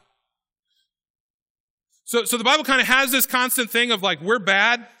God. So the Bible kind of has this constant thing of like, we're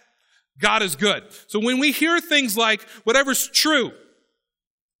bad. God is good. So when we hear things like, whatever's true,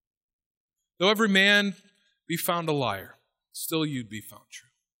 though every man be found a liar, still you'd be found true.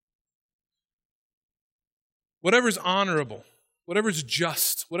 Whatever's honorable, whatever's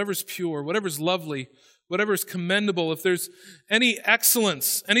just, whatever's pure, whatever's lovely, whatever's commendable, if there's any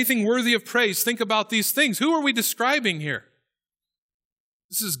excellence, anything worthy of praise, think about these things. Who are we describing here?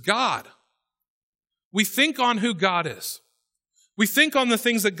 This is God. We think on who God is. We think on the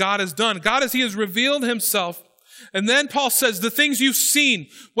things that God has done. God, as he has revealed himself. And then Paul says, the things you've seen,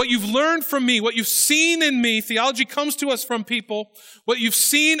 what you've learned from me, what you've seen in me, theology comes to us from people, what you've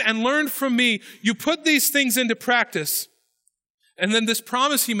seen and learned from me, you put these things into practice. And then this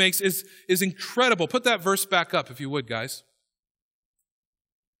promise he makes is incredible. Put that verse back up, if you would, guys.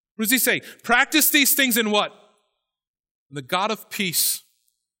 What does he say? Practice these things in what? The God of peace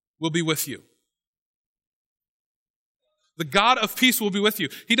will be with you. The God of peace will be with you.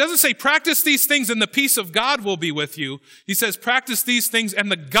 He doesn't say practice these things and the peace of God will be with you. He says practice these things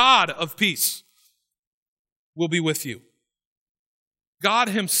and the God of peace will be with you. God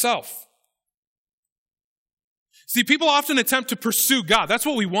himself. See, people often attempt to pursue God. That's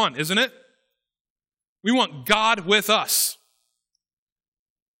what we want, isn't it? We want God with us.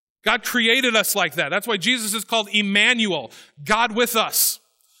 God created us like that. That's why Jesus is called Emmanuel, God with us.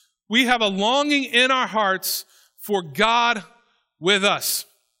 We have a longing in our hearts for God with us.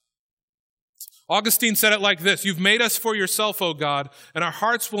 Augustine said it like this: you've made us for yourself, O God, and our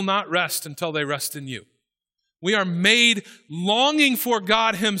hearts will not rest until they rest in you. We are made longing for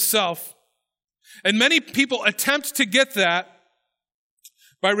God himself. And many people attempt to get that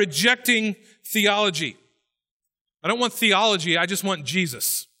by rejecting theology. I don't want theology, I just want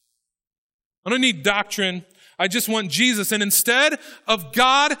Jesus. I don't need doctrine, I just want Jesus. And instead of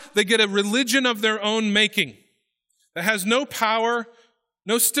God, they get a religion of their own making that has no power,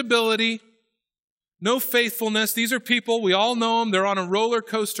 no stability, no faithfulness. These are people, we all know them, they're on a roller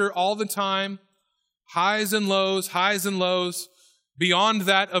coaster all the time. Highs and lows, beyond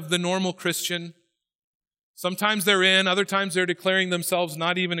that of the normal Christian. Sometimes they're in, other times they're declaring themselves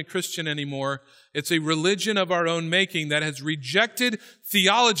not even a Christian anymore. It's a religion of our own making that has rejected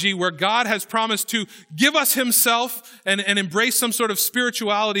theology where God has promised to give us himself and embrace some sort of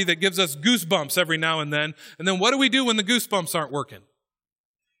spirituality that gives us goosebumps every now and then. And then what do we do when the goosebumps aren't working?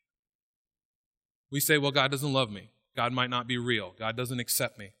 We say, well, God doesn't love me. God might not be real. God doesn't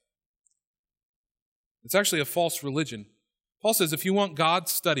accept me. It's actually a false religion. Paul says, if you want God,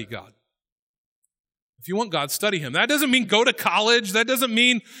 study God. If you want God, study him. That doesn't mean go to college. That doesn't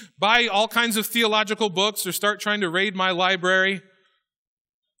mean buy all kinds of theological books or start trying to raid my library.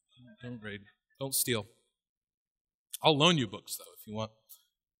 Don't raid. Don't steal. I'll loan you books, though, if you want.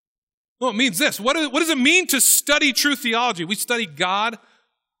 Well, it means this. What does it mean to study true theology? We study God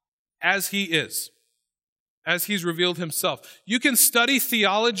as he is, as he's revealed himself. You can study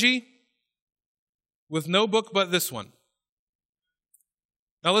theology with no book but this one.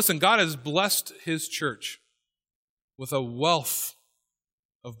 Now listen, God has blessed his church with a wealth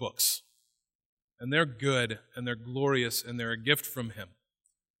of books. And they're good, and they're glorious, and they're a gift from him.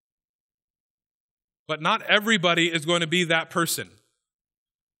 But not everybody is going to be that person.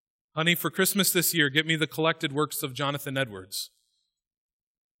 Honey, for Christmas this year, get me the collected works of Jonathan Edwards.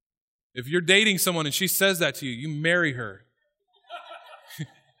 If you're dating someone and she says that to you, you marry her.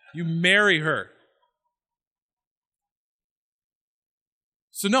 You marry her.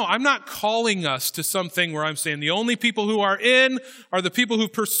 So no, I'm not calling us to something where I'm saying the only people who are in are the people who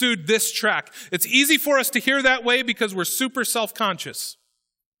pursued this track. It's easy for us to hear that way because we're super self-conscious.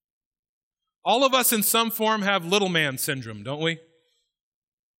 All of us in some form have little man syndrome, don't we?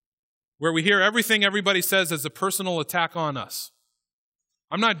 Where we hear everything everybody says as a personal attack on us.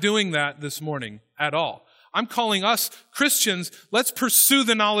 I'm not doing that this morning at all. I'm calling us Christians, let's pursue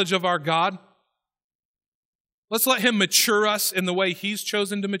the knowledge of our God. Let's let him mature us in the way he's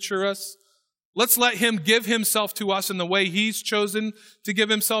chosen to mature us. Let's let him give himself to us in the way he's chosen to give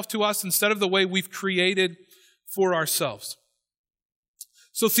himself to us instead of the way we've created for ourselves.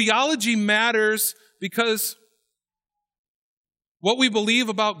 So theology matters because what we believe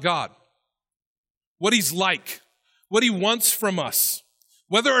about God, what he's like, what he wants from us,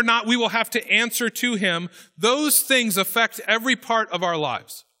 whether or not we will have to answer to him, those things affect every part of our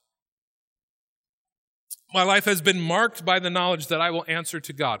lives. My life has been marked by the knowledge that I will answer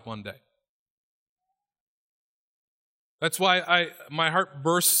to God one day. That's why my heart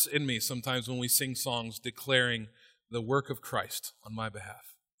bursts in me sometimes when we sing songs declaring the work of Christ on my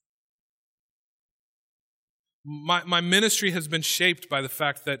behalf. My ministry has been shaped by the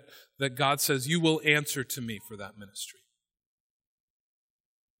fact that God says, you will answer to me for that ministry.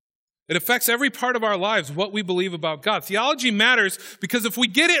 It affects every part of our lives, what we believe about God. Theology matters because if we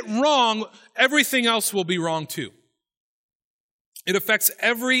get it wrong, everything else will be wrong too. It affects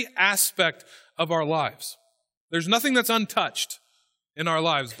every aspect of our lives. There's nothing that's untouched in our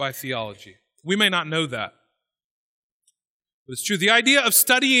lives by theology. We may not know that, but it's true. The idea of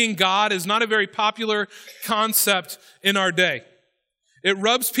studying God is not a very popular concept in our day. It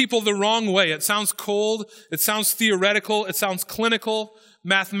rubs people the wrong way. It sounds cold. It sounds theoretical. It sounds clinical,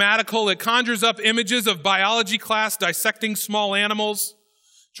 mathematical. It conjures up images of biology class dissecting small animals,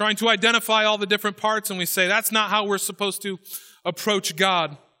 trying to identify all the different parts, and we say that's not how we're supposed to approach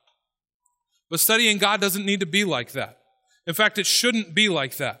God. But studying God doesn't need to be like that. In fact, it shouldn't be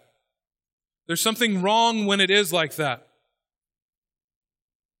like that. There's something wrong when it is like that.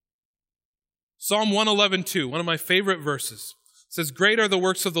 Psalm 111:2, one of my favorite verses, says, "Great are the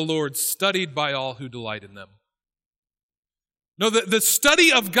works of the Lord, studied by all who delight in them." No, the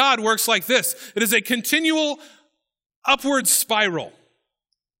study of God works like this. It is a continual upward spiral.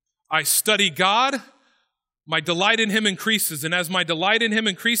 I study God, my delight in him increases. And as my delight in him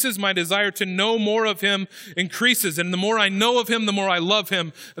increases, my desire to know more of him increases. And the more I know of him, the more I love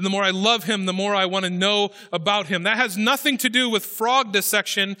him. And the more I love him, the more I want to know about him. That has nothing to do with frog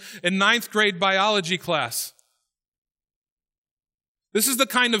dissection in 9th grade biology class. This is the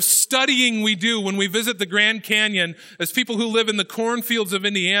kind of studying we do when we visit the Grand Canyon as people who live in the cornfields of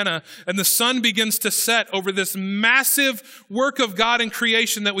Indiana and the sun begins to set over this massive work of God in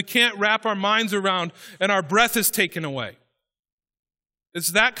creation that we can't wrap our minds around and our breath is taken away.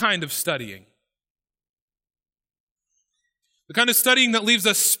 It's that kind of studying. The kind of studying that leaves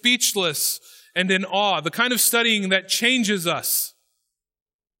us speechless and in awe. The kind of studying that changes us.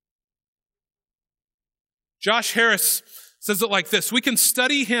 Josh Harris says it like this: we can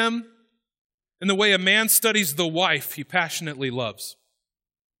study him in the way a man studies the wife he passionately loves.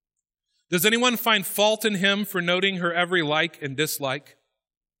 Does anyone find fault in him for noting her every like and dislike?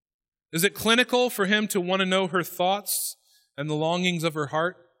 Is it clinical for him to want to know her thoughts and the longings of her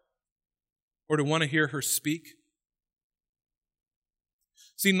heart? or to want to hear her speak?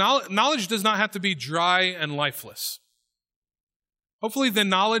 See, knowledge does not have to be dry and lifeless. Hopefully the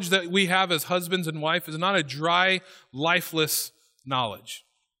knowledge that we have as husbands and wife is not a dry, lifeless knowledge.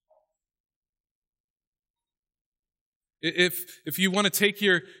 If you want to take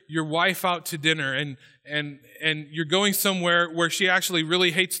your wife out to dinner and you're going somewhere where she actually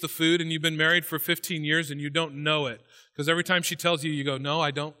really hates the food and you've been married for 15 years and you don't know it, because every time she tells you, you go, no,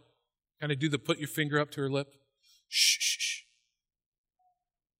 I don't. Kind of do the put your finger up to her lip. Shh, shh, shh.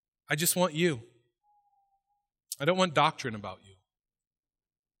 I just want you. I don't want doctrine about you.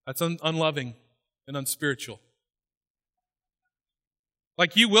 That's unloving and unspiritual.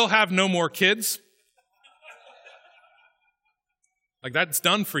 Like, you will have no more kids. Like, that's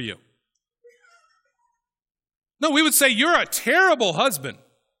done for you. No, we would say, you're a terrible husband.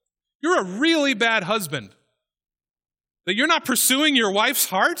 You're a really bad husband. That you're not pursuing your wife's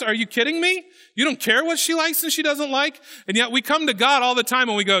heart? Are you kidding me? You don't care what she likes and she doesn't like? And yet we come to God all the time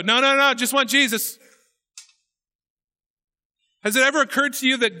and we go, no, just want Jesus. Has it ever occurred to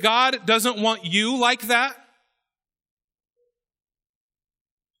you that God doesn't want you like that?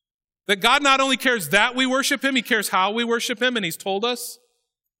 That God not only cares that we worship Him, He cares how we worship Him, and He's told us.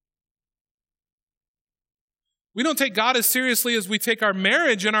 We don't take God as seriously as we take our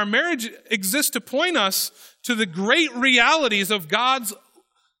marriage, and our marriage exists to point us to the great realities of God's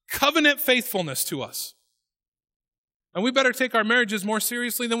covenant faithfulness to us. And we better take our marriages more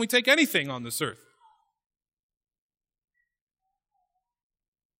seriously than we take anything on this earth.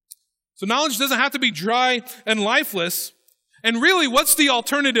 So knowledge doesn't have to be dry and lifeless. And really, what's the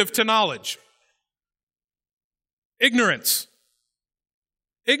alternative to knowledge? Ignorance.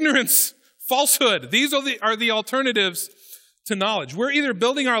 Ignorance, falsehood. These are the alternatives to knowledge. We're either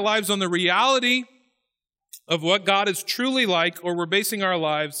building our lives on the reality of what God is truly like, or we're basing our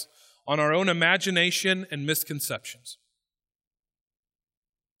lives on our own imagination and misconceptions.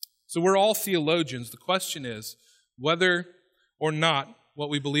 So we're all theologians. The question is whether or not what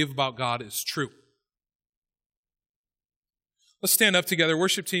we believe about God is true. Let's stand up together.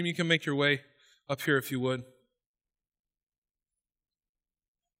 Worship team, you can make your way up here if you would.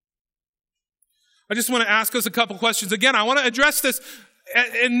 I just want to ask us a couple questions. Again, I want to address this.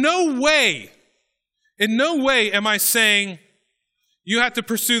 In no way am I saying you have to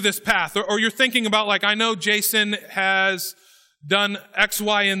pursue this path. Or you're thinking about, like, I know Jason has done X,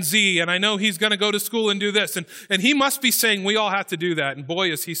 Y, and Z, and I know he's going to go to school and do this. And he must be saying we all have to do that. And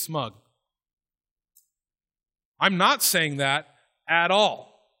boy, is he smug. I'm not saying that at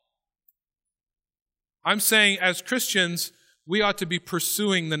all. I'm saying as Christians, we ought to be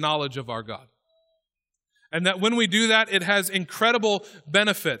pursuing the knowledge of our God. And that when we do that, it has incredible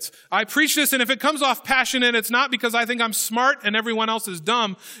benefits. I preach this, and if it comes off passionate, it's not because I think I'm smart and everyone else is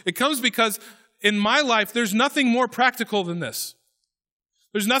dumb. It comes because in my life, there's nothing more practical than this.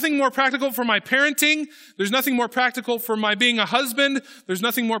 There's nothing more practical for my parenting. There's nothing more practical for my being a husband. There's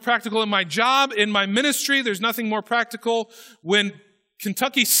nothing more practical in my job, in my ministry. There's nothing more practical when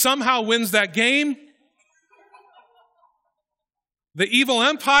Kentucky somehow wins that game. The evil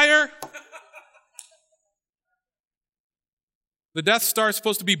empire. The Death Star is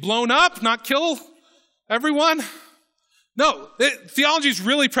supposed to be blown up, not kill everyone. No, theology is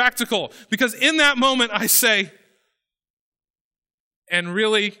really practical, because in that moment I say, and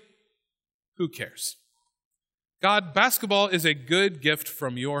really, who cares? God, basketball is a good gift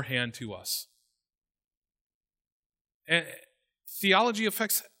from your hand to us. And theology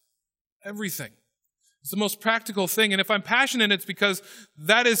affects everything. It's the most practical thing. And if I'm passionate, it's because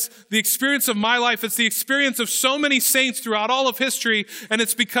that is the experience of my life. It's the experience of so many saints throughout all of history. And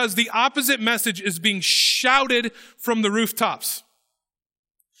it's because the opposite message is being shouted from the rooftops.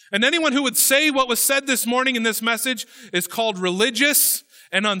 And anyone who would say what was said this morning in this message is called religious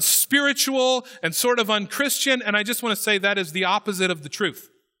and unspiritual and sort of unchristian. And I just want to say that is the opposite of the truth.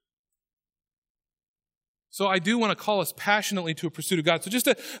 So I do want to call us passionately to a pursuit of God. So just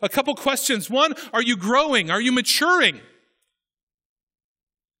a couple questions. One, are you growing? Are you maturing?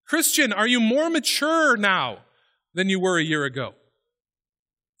 Christian, are you more mature now than you were a year ago?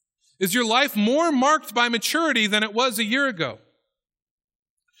 Is your life more marked by maturity than it was a year ago?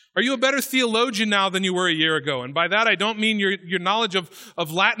 Are you a better theologian now than you were a year ago? And by that, I don't mean your knowledge of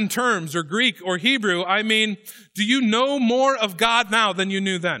Latin terms or Greek or Hebrew. I mean, do you know more of God now than you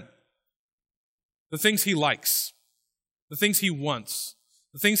knew then? The things He likes, the things He wants,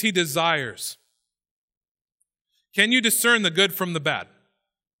 the things He desires. Can you discern the good from the bad?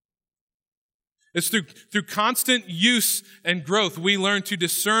 It's through constant use and growth we learn to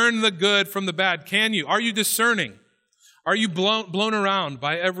discern the good from the bad. Can you? Are you discerning? Are you blown around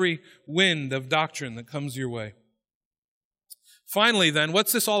by every wind of doctrine that comes your way? Finally, then,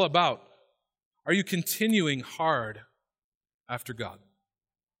 what's this all about? Are you continuing hard after God?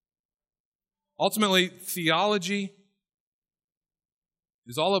 Ultimately, theology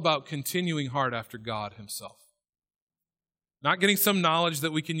is all about continuing hard after God himself. Not getting some knowledge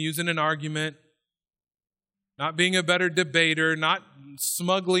that we can use in an argument, not being a better debater, not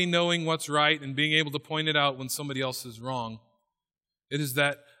smugly knowing what's right and being able to point it out when somebody else is wrong. It is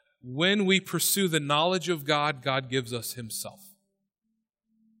that when we pursue the knowledge of God, God gives us himself.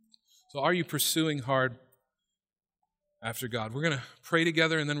 So are you pursuing hard after God? We're going to pray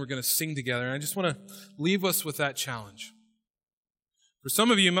together and then we're going to sing together. And I just want to leave us with that challenge. For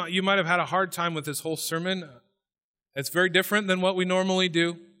some of you, you might have had a hard time with this whole sermon. It's very different than what we normally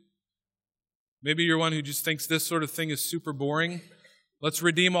do. Maybe you're one who just thinks this sort of thing is super boring. Let's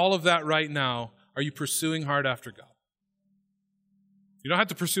redeem all of that right now. Are you pursuing hard after God? You don't have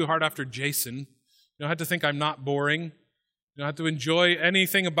to pursue hard after Jason. You don't have to think I'm not boring. You don't have to enjoy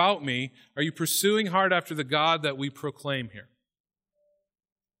anything about me. Are you pursuing hard after the God that we proclaim here?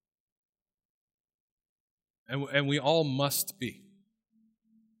 And we all must be.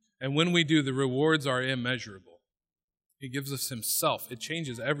 And when we do, the rewards are immeasurable. He gives us himself. It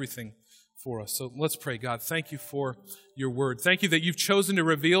changes everything for us. So let's pray. God, thank you for your word. Thank you that you've chosen to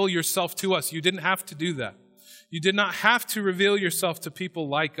reveal yourself to us. You didn't have to do that. You did not have to reveal yourself to people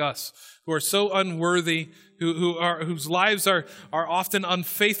like us who are so unworthy, whose lives are often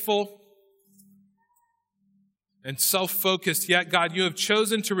unfaithful and self-focused. Yet, God, you have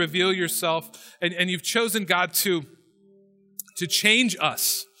chosen to reveal yourself, and you've chosen, God, to change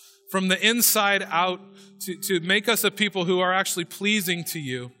us from the inside out, to make us a people who are actually pleasing to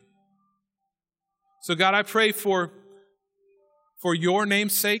you. So God, I pray for your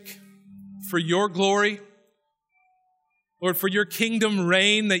name's sake, for your glory, Lord, for your kingdom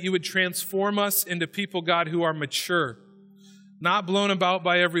reign, that you would transform us into people, God, who are mature, not blown about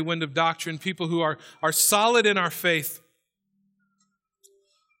by every wind of doctrine, people who are solid in our faith.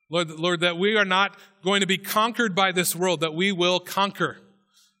 Lord, that we are not going to be conquered by this world, that we will conquer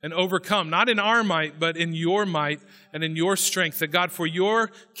and overcome, not in our might, but in your might and in your strength, that God, for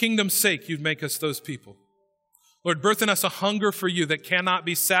your kingdom's sake, you'd make us those people. Lord, birth in us a hunger for you that cannot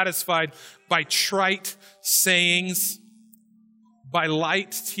be satisfied by trite sayings, by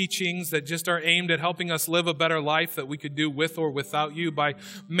light teachings that just are aimed at helping us live a better life that we could do with or without you, by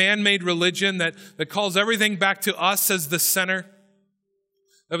man-made religion that calls everything back to us as the center,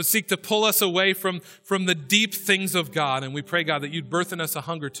 that would seek to pull us away from the deep things of God. And we pray, God, that you'd birth in us a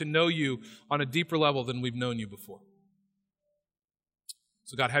hunger to know you on a deeper level than we've known you before.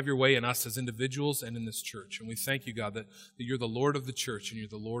 So God, have your way in us as individuals and in this church. And we thank you, God, that you're the Lord of the church and you're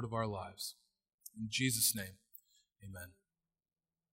the Lord of our lives. In Jesus' name, amen.